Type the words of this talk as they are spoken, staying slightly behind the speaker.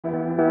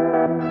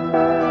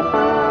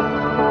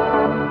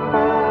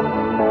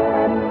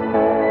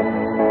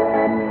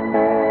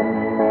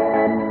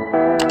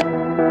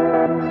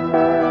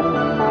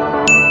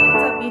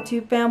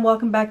YouTube fam,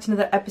 welcome back to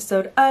another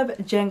episode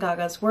of Jen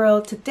Gaga's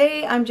World.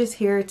 Today I'm just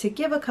here to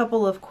give a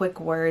couple of quick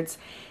words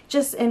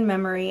just in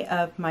memory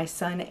of my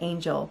son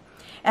Angel.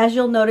 As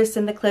you'll notice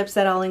in the clips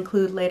that I'll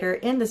include later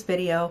in this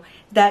video,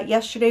 that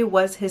yesterday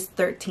was his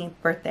 13th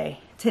birthday.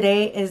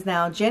 Today is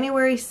now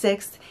January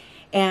 6th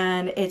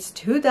and it's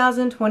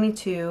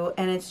 2022,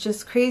 and it's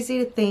just crazy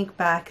to think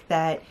back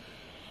that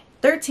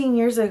 13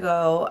 years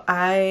ago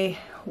I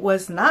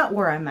was not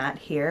where I'm at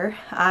here.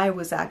 I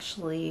was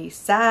actually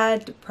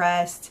sad,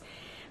 depressed,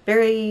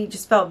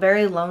 just felt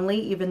very lonely,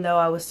 even though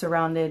I was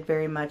surrounded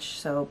very much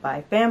so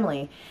by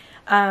family.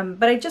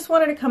 But I just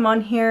wanted to come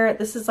on here.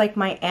 This is like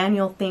my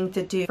annual thing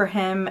to do for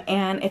him,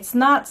 and it's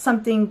not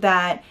something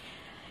that,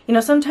 you know,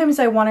 sometimes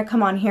I want to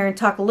come on here and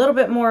talk a little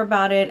bit more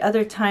about it.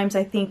 Other times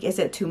I think, is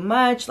it too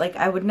much? Like,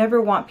 I would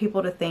never want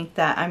people to think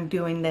that I'm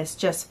doing this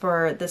just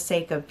for the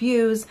sake of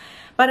views.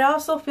 But I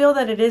also feel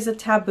that it is a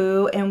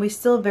taboo, and we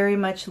still very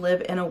much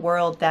live in a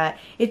world that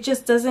it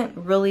just doesn't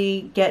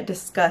really get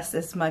discussed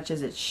as much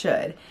as it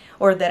should,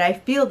 or that I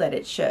feel that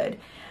it should.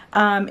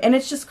 And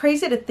it's just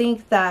crazy to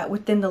think that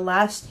within the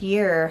last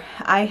year,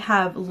 I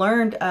have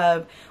learned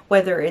of,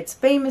 whether it's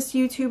famous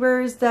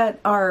YouTubers that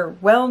are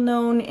well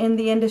known in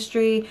the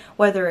industry,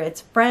 whether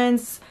it's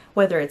friends,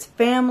 whether it's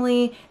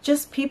family,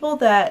 just people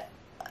that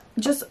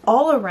just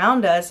all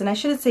around us, and I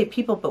shouldn't say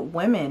people, but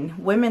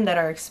women that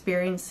are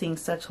experiencing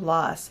such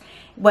loss,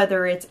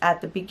 whether it's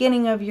at the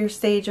beginning of your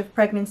stage of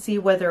pregnancy,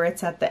 whether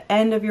it's at the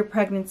end of your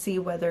pregnancy,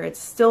 whether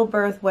it's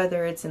stillbirth,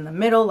 whether it's in the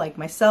middle like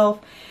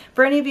myself.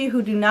 For any of you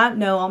who do not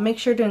know, I'll make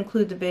sure to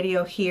include the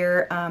video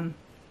here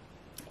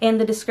in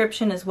the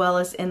description, as well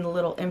as in the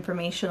little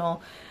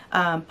informational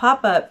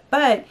pop-up.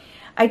 But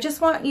I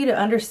just want you to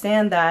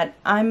understand that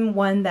I'm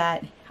one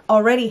that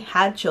already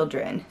had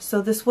children,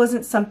 so this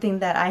wasn't something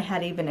that I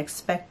had even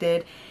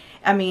expected.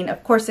 I mean,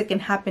 of course it can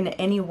happen to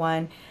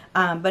anyone,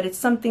 but it's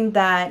something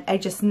that I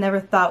just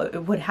never thought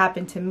it would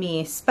happen to me,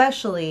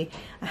 especially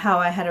how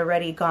I had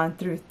already gone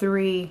through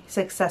 3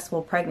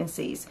 successful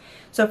pregnancies.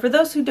 So for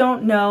those who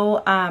don't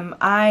know,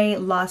 I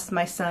lost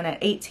my son at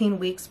 18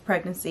 weeks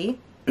pregnancy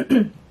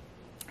and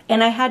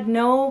I had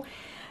no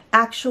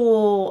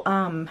actual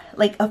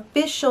like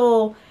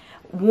official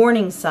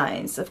warning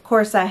signs. Of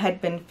course, I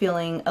had been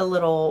feeling a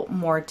little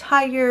more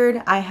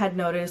tired. I had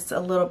noticed a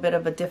little bit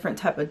of a different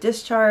type of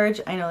discharge.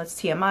 I know it's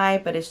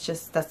TMI, but it's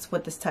just, that's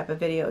what this type of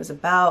video is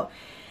about.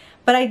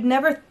 But I'd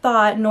never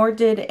thought, nor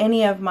did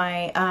any of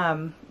my,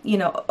 you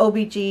know,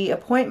 OBG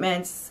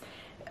appointments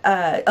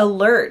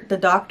alert the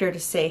doctor to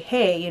say,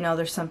 hey, you know,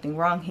 there's something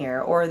wrong here,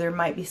 or there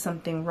might be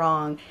something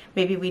wrong.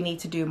 Maybe we need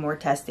to do more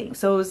testing.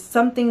 So it was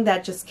something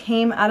that just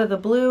came out of the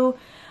blue.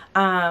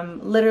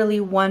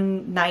 Literally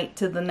one night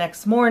to the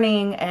next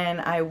morning,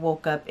 and I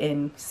woke up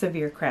in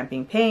severe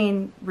cramping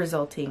pain,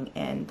 resulting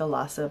in the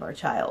loss of our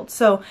child.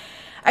 So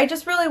I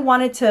just really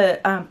wanted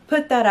to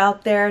put that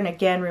out there, and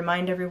again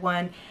remind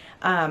everyone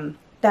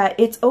that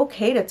it's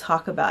okay to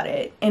talk about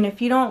it. And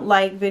if you don't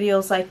like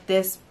videos like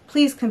this,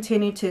 please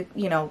continue to,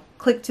 you know,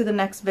 click to the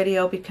next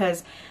video,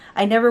 because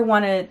I never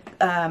want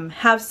to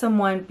have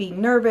someone be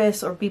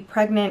nervous or be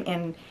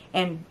pregnant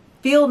and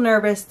feel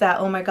nervous that,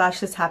 oh my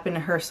gosh, this happened to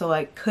her, so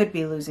I could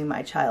be losing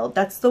my child.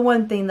 That's the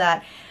one thing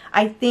that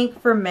I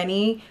think for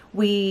many,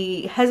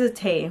 we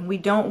hesitate and we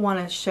don't want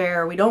to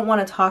share, we don't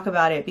want to talk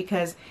about it,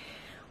 because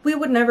we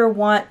would never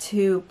want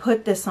to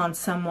put this on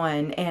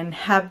someone and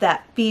have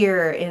that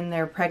fear in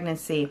their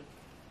pregnancy.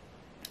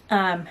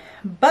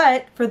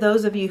 But for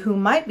those of you who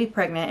might be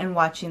pregnant and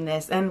watching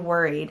this and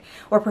worried,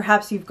 or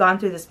perhaps you've gone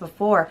through this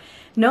before,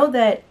 know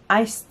that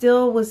I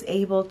still was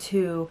able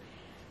to,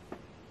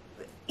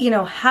 you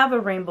know, have a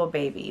rainbow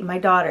baby, my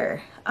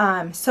daughter.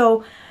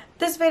 So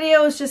this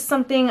video is just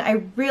something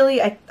I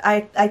really,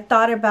 I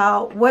thought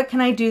about, what can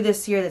I do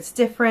this year that's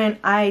different?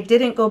 I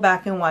didn't go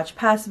back and watch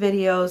past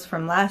videos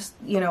from last,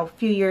 you know,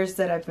 few years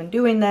that I've been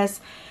doing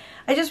this.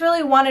 I just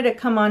really wanted to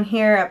come on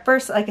here. At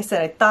first, like I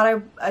said,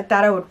 I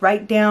thought I would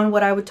write down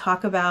what I would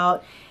talk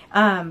about.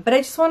 But I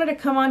just wanted to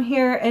come on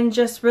here and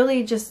just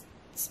really just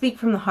speak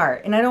from the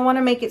heart. And I don't want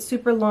to make it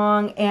super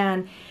long,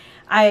 and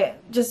I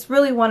just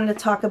really wanted to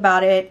talk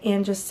about it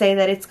and just say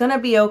that it's going to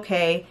be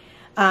okay.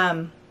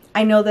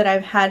 I know that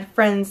I've had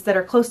friends that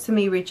are close to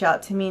me reach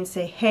out to me and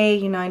say, hey,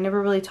 you know, I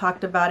never really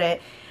talked about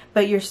it,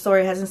 but your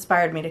story has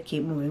inspired me to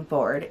keep moving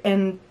forward.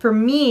 And for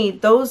me,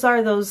 those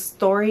are those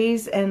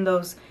stories and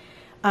those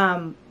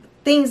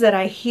things that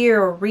I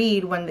hear or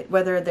read,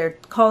 whether they're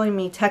calling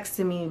me,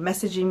 texting me,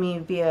 messaging me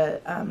via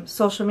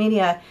social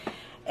media.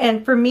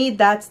 And for me,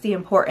 that's the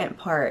important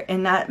part.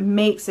 And that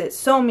makes it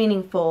so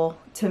meaningful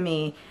to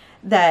me,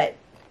 that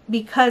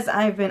because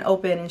I've been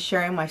open and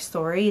sharing my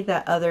story,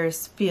 that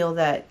others feel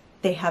that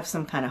they have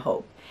some kind of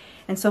hope.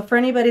 And so for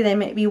anybody that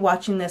may be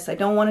watching this, I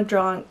don't want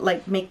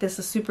to make this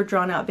a super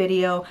drawn out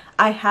video.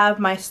 I have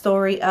my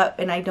story up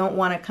and I don't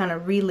want to kind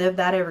of relive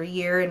that every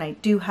year, and I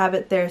do have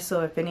it there,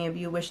 so if any of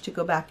you wish to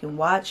go back and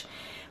watch.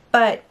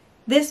 But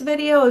this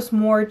video is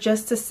more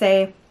just to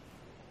say,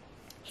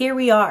 here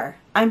we are.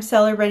 I'm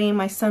celebrating.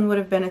 My son would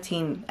have been a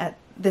teen at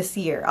this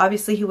year.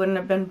 Obviously he wouldn't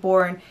have been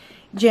born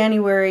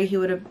January. He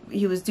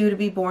was due to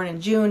be born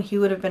in June. He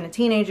would have been a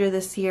teenager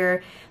this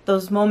year.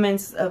 Those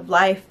moments of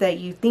life that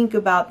you think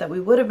about that we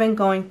would have been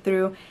going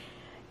through.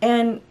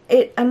 And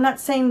I'm not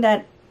saying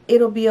that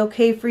it'll be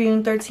okay for you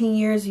in 13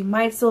 years. You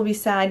might still be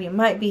sad. You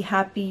might be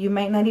happy. You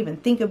might not even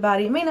think about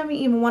it. You may not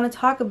even want to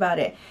talk about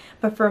it.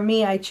 But for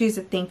me, I choose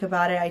to think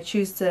about it. I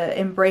choose to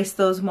embrace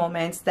those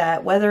moments,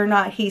 that whether or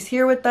not he's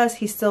here with us,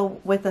 he's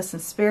still with us in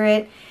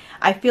spirit.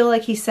 I feel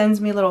like he sends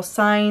me little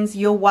signs.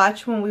 You'll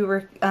watch when we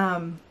were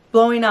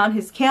blowing out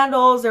his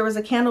candles. There was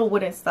a candle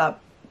wouldn't stop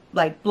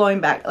like blowing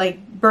back,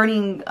 like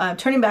burning,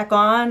 turning back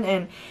on.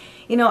 And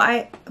you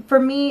know, for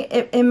me,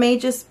 it may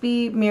just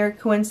be mere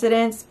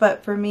coincidence,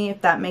 but for me,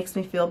 if that makes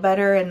me feel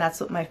better and that's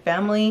what my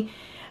family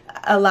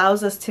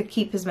allows us to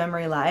keep his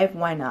memory alive,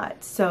 why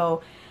not?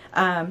 So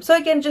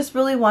again, just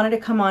really wanted to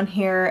come on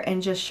here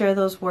and just share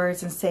those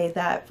words and say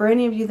that for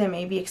any of you that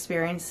may be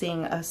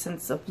experiencing a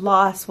sense of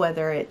loss,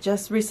 whether it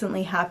just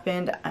recently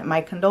happened, my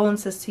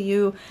condolences to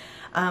you.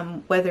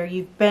 Whether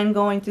you've been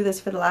going through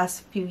this for the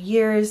last few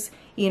years,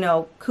 you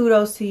know,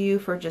 kudos to you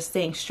for just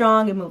staying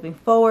strong and moving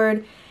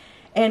forward.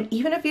 And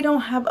even if you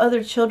don't have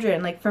other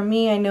children, like for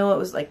me, I know it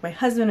was like my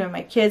husband and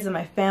my kids and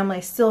my family, I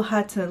still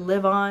had to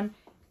live on.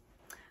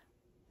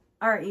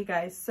 All right, you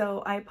guys,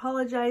 so I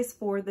apologize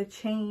for the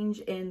change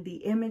in the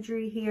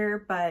imagery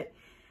here, but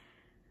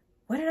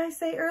what did I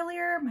say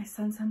earlier? My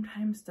son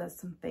sometimes does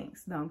some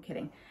things. No, I'm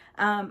kidding.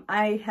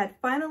 I had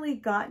finally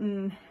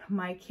gotten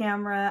my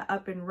camera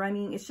up and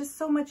running. It's just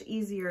so much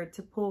easier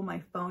to pull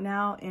my phone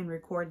out and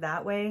record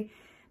that way,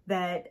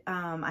 that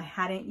I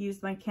hadn't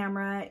used my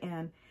camera,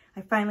 and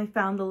I finally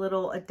found the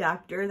little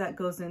adapter that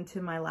goes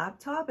into my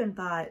laptop and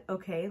thought,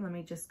 okay, let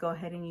me just go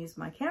ahead and use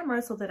my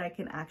camera so that I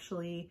can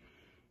actually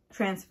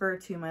transfer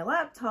to my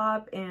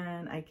laptop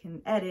and I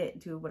can edit,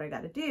 do what I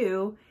got to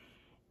do.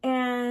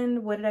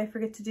 And what did I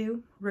forget to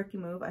do? Rookie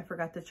move. I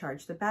forgot to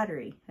charge the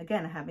battery.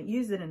 Again, I haven't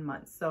used it in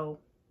months, so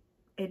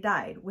it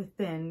died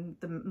within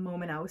the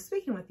moment I was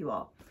speaking with you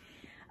all.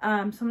 So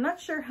I'm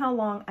not sure how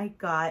long I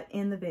got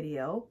in the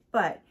video,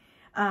 but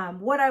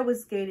what I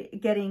was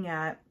getting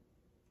at,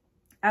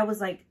 I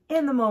was like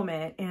in the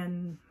moment,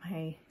 and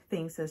my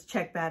thing says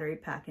check battery,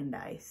 pack and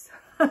dice.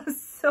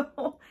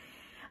 So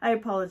I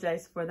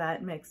apologize for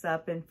that mix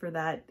up and for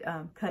that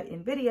cut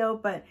in video,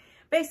 but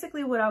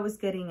basically what I was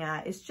getting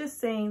at is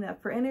just saying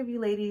that for any of you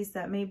ladies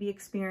that may be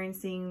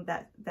experiencing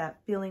that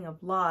feeling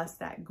of loss,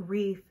 that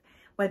grief,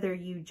 whether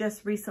you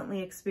just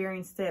recently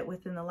experienced it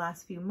within the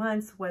last few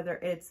months, whether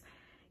it's,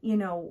 you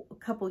know, a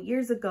couple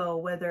years ago,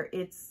 whether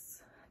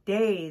it's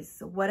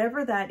days,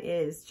 whatever that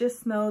is,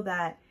 just know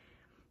that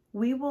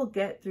we will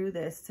get through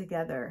this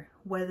together,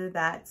 whether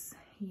that's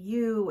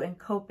you and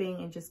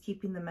coping and just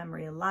keeping the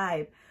memory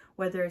alive,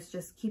 whether it's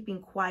just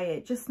keeping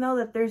quiet. Just know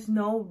that there's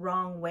no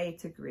wrong way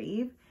to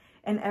grieve,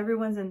 and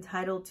everyone's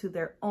entitled to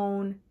their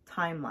own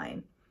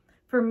timeline.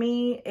 For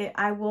me,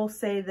 I will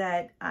say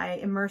that I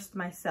immersed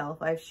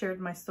myself. I've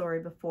shared my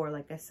story before,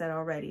 like I said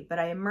already, but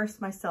I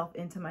immersed myself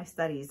into my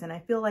studies, and I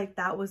feel like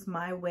that was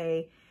my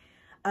way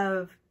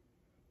of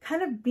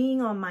kind of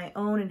being on my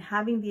own and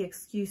having the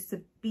excuse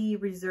to be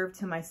reserved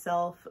to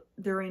myself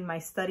during my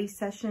study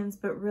sessions,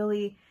 but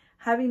really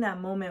having that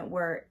moment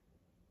where,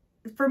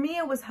 for me,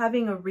 it was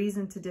having a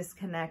reason to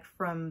disconnect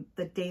from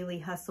the daily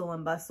hustle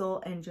and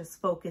bustle and just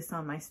focus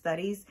on my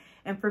studies.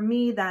 And for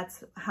me,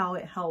 that's how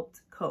it helped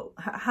cope,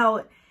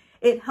 how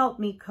it helped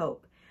me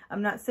cope.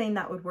 I'm not saying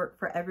that would work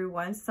for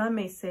everyone. Some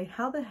may say,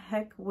 how the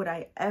heck would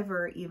I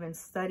ever even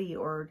study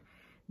or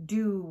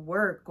do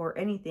work or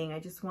anything? I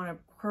just want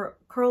to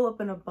curl up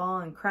in a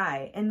ball and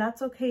cry. And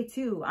that's okay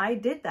too. I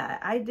did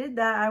that.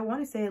 I want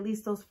to say at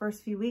least those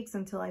first few weeks,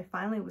 until I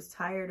finally was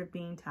tired of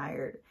being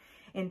tired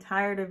and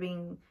tired of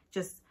being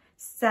just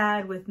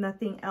sad with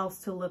nothing else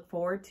to look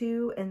forward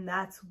to. And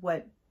that's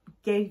what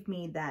gave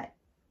me that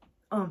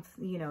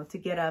you know, to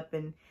get up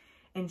and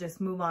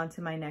just move on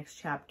to my next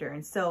chapter.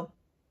 And so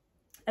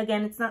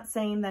again, it's not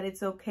saying that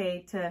it's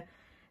okay to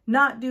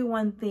not do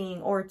one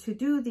thing or to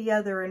do the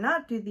other or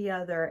not do the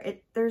other.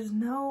 There's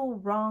no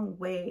wrong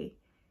way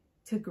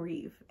to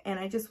grieve. And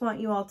I just want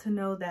you all to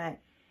know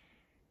that,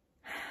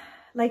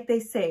 like they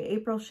say,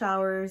 April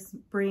showers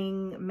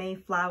bring May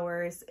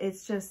flowers.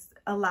 It's just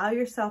allow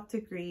yourself to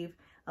grieve,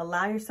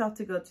 allow yourself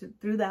to go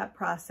through that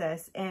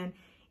process, and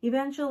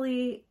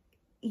eventually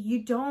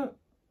you don't,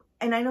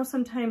 and I know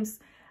sometimes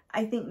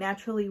I think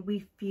naturally we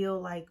feel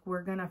like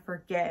we're gonna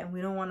forget, and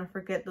we don't want to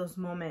forget those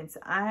moments.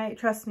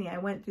 Trust me, I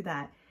went through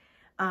that.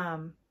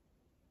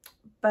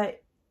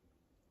 But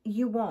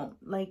you won't.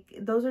 Like,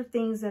 those are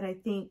things that I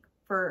think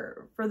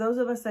for those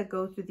of us that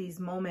go through these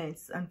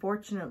moments,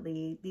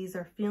 unfortunately, these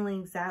are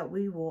feelings that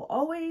we will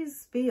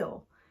always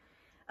feel.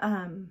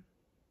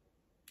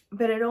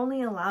 but it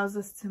only allows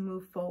us to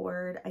move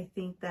forward. I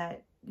think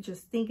that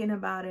just thinking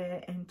about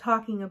it and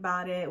talking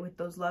about it with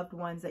those loved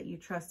ones that you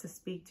trust to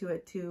speak to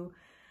it to,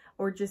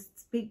 or just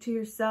speak to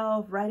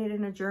yourself, write it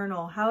in a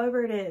journal,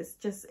 however it is,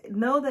 just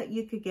know that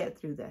you could get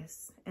through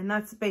this. And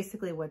that's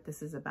basically what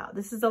this is about.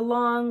 This is a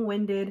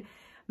long-winded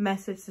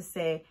message to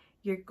say,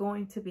 you're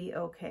going to be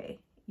okay.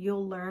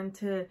 You'll learn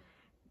to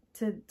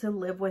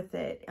live with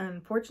it.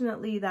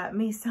 Unfortunately, that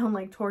may sound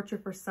like torture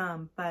for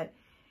some, but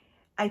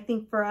I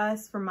think for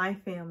us, for my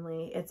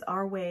family, it's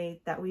our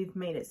way that we've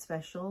made it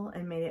special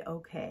and made it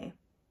okay.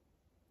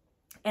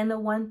 And the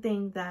one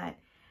thing that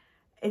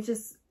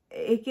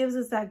it gives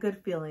us that good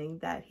feeling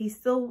that he's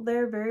still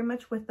there very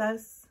much with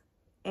us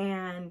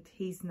and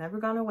he's never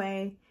gone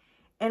away.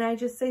 And I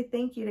just say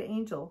thank you to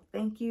Angel.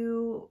 Thank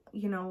you,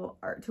 to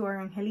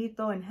our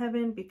Angelito in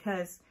heaven,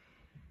 because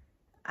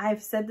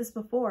I've said this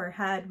before,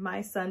 had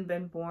my son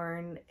been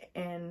born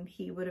and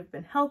he would have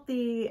been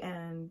healthy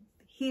and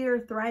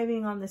here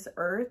thriving on this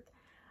earth,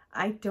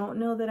 I don't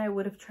know that I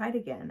would have tried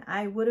again.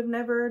 I would have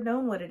never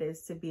known what it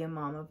is to be a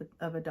mom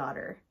of a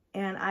daughter.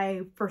 And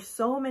I, for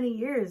so many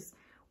years,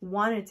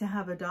 wanted to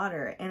have a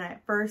daughter. And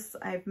at first,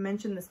 I've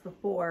mentioned this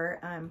before,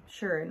 I'm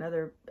sure in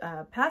other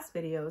past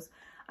videos,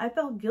 I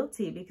felt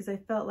guilty because I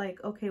felt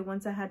like, okay,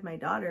 once I had my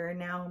daughter,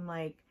 now I'm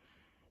like,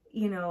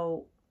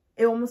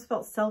 it almost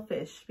felt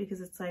selfish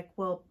because it's like,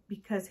 well,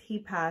 because he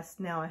passed,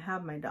 now I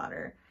have my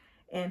daughter.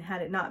 And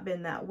had it not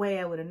been that way,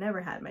 I would have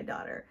never had my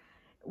daughter.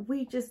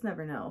 We just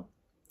never know.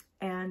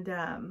 And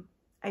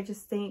I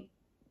just thank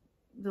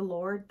the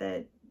Lord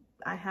that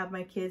I have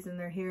my kids and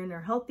they're here and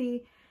they're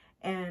healthy,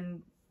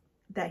 and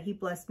that he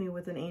blessed me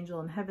with an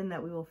angel in heaven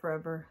that we will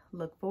forever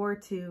look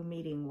forward to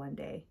meeting one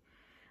day.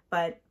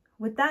 But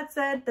with that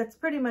said, that's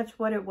pretty much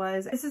what it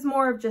was. This is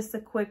more of just a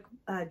quick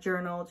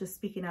journal, just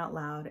speaking out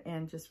loud,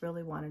 and just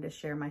really wanted to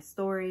share my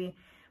story,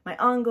 my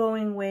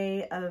ongoing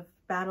way of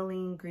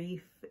battling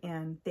grief.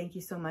 And thank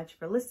you so much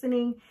for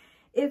listening.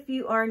 If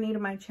you are new to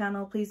my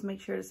channel, please make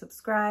sure to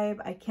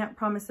subscribe. I can't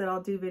promise that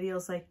I'll do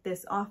videos like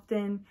this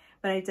often,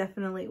 but I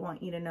definitely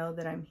want you to know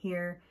that I'm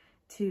here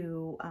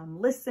to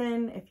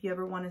listen. If you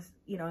ever want to,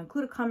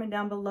 include a comment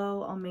down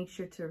below, I'll make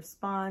sure to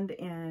respond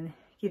and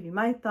give you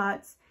my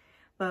thoughts.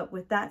 But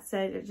with that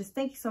said, just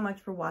thank you so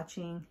much for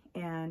watching,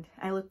 and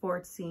I look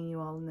forward to seeing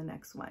you all in the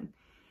next one.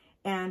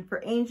 And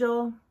for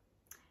Angel,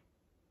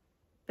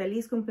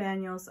 Feliz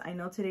cumpleaños. I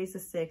know today's the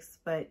 6th,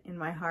 but in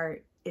my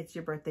heart, it's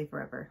your birthday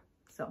forever.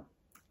 So,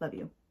 love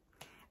you.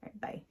 All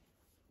right, bye.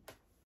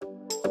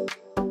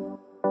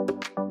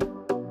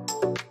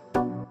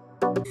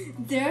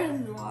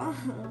 There's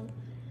one.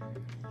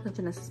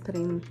 Vanessa's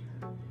putting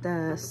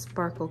the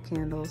sparkle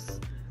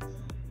candles.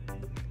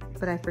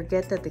 But I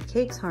forget that the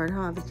cake's hard,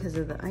 huh? Because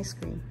of the ice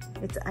cream.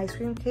 It's ice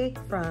cream cake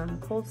from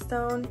Cold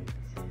Stone.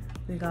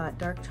 We got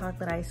dark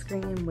chocolate ice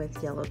cream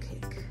with yellow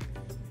cake.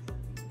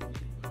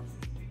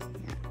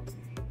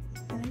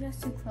 I think that's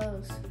too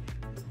close.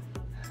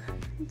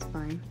 It's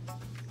fine.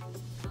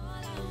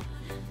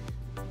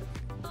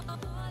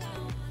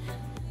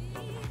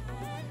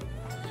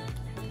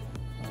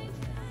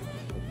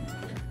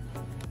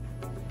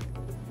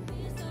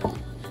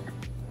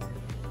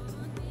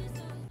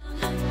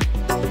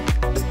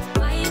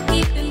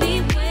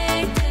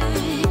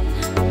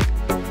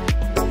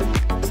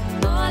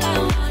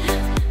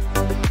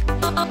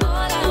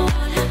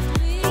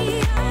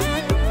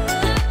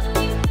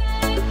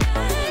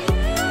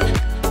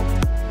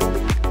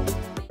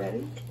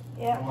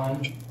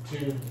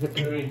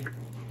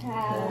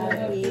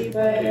 Happy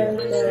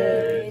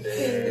birthday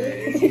to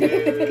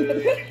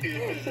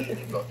you.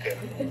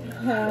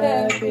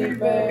 Happy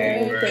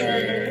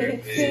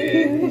birthday to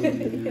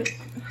you.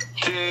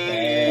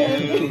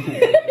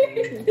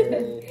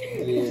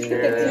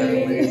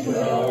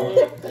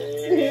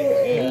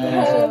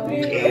 Happy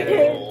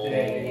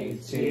birthday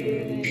to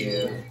you.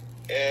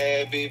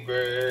 Happy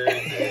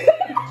birthday.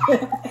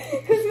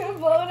 Who's gonna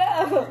blow it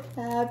up?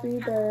 Happy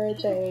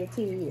birthday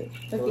to you.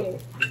 Okay.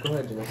 Go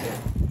ahead, Vanessa.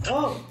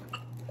 Oh.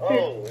 Oh,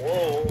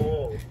 whoa,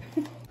 whoa.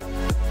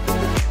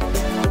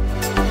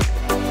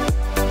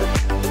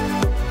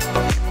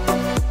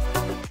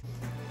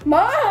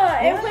 Ma,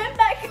 it went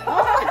back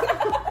on.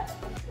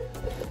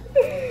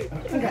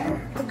 Okay.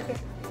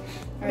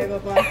 All right,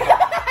 bye-bye.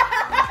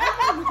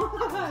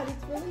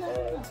 It's really not.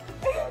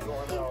 Not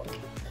going out.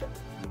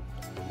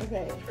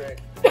 Okay. Trick.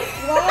 Wow,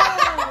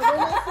 they're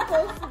not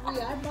supposed to be.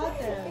 I bought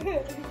them.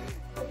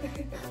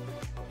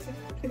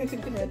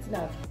 That's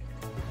enough.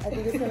 I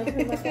think it's gonna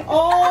turn back on.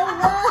 Oh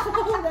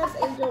no! That's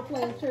Angel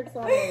playing tricks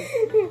on us.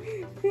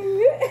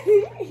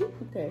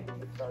 Okay.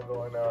 It's not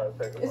going out.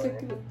 Is it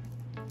good?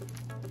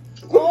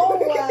 Oh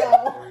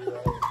wow!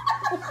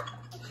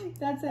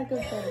 That's hecka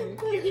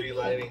funny. Keep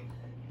relighting.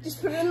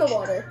 Just put it in the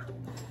water.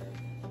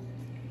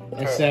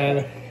 It's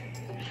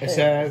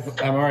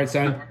I'm alright,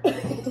 son.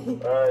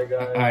 Alright,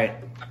 guys. Alright.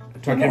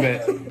 Talk to you in a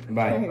bit.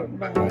 Bye.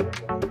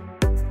 Bye.